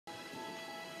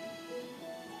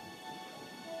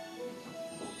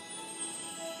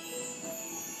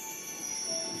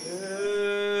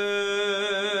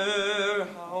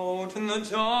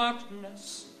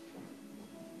darkness,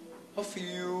 a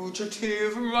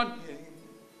fugitive running,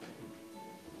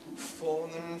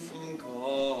 fallen from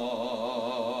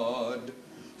God,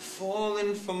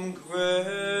 fallen from grace.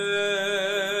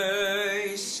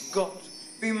 God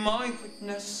be my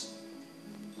witness,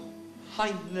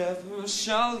 I never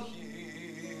shall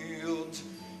yield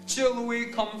till we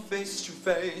come face to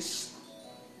face,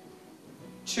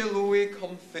 till we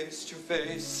come face to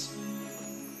face.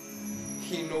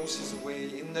 He knows his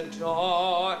way in the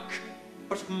dark,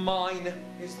 but mine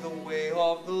is the way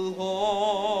of the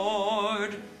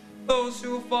Lord. Those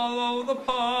who follow the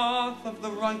path of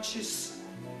the righteous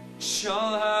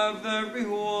shall have their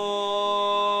reward.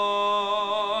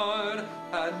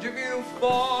 And if you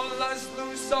fall as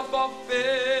Lucifer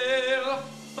fell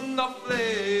from the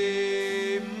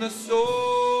flame, the sword,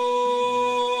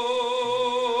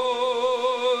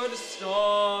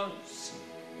 stars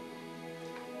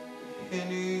in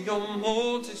your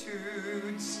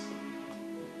multitudes,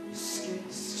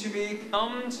 skids to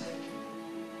become ten,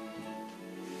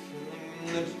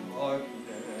 filling the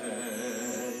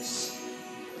darkness,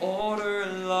 order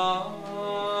and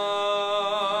light.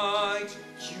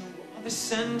 You are the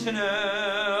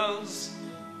sentinels,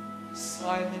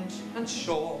 silent and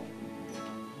sure,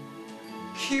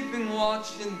 keeping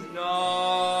watch in the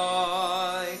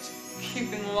night,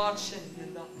 keeping watch in the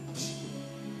night.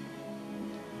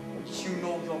 You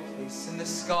know your place in the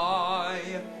sky,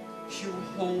 you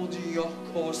hold your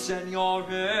course and your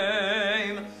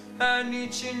aim, and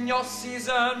each in your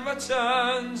season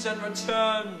returns and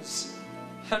returns,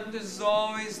 and is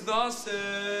always the same.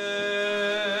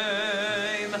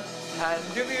 And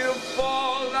if you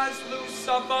fall as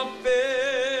Lucifer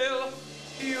fell,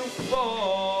 you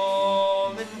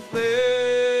fall in flame.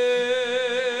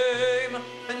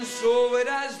 And so it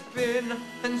has been,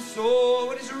 and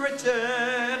so it is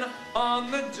written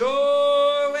on the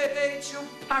doorway to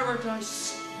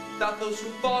paradise, that those who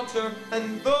falter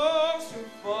and those who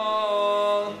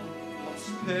fall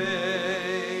must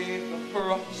pay the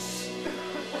price.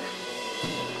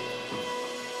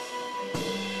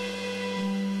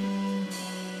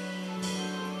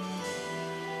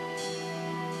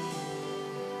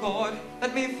 Lord,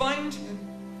 let me find him,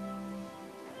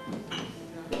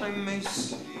 that I may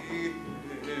see him,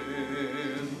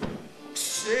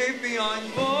 safe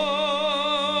behind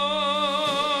bars.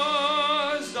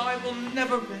 I will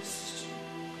never rest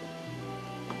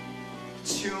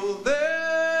till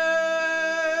then,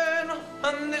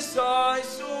 and this I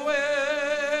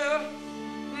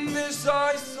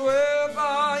swear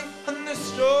by, and the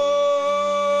stars.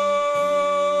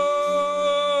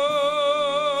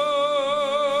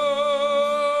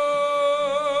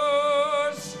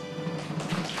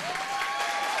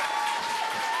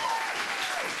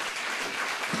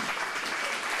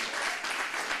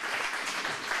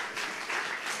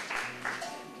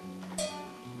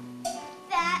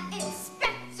 That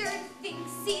inspector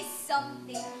thinks he's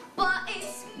something, but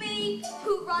it's me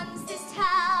who runs this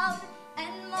town,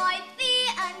 and my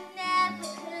theater never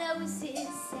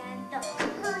closes, and the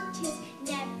curtain's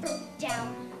never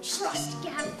down. Trust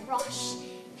Gavroche,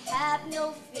 have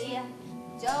no fear,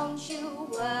 don't you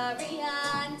worry,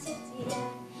 Auntie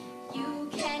dear.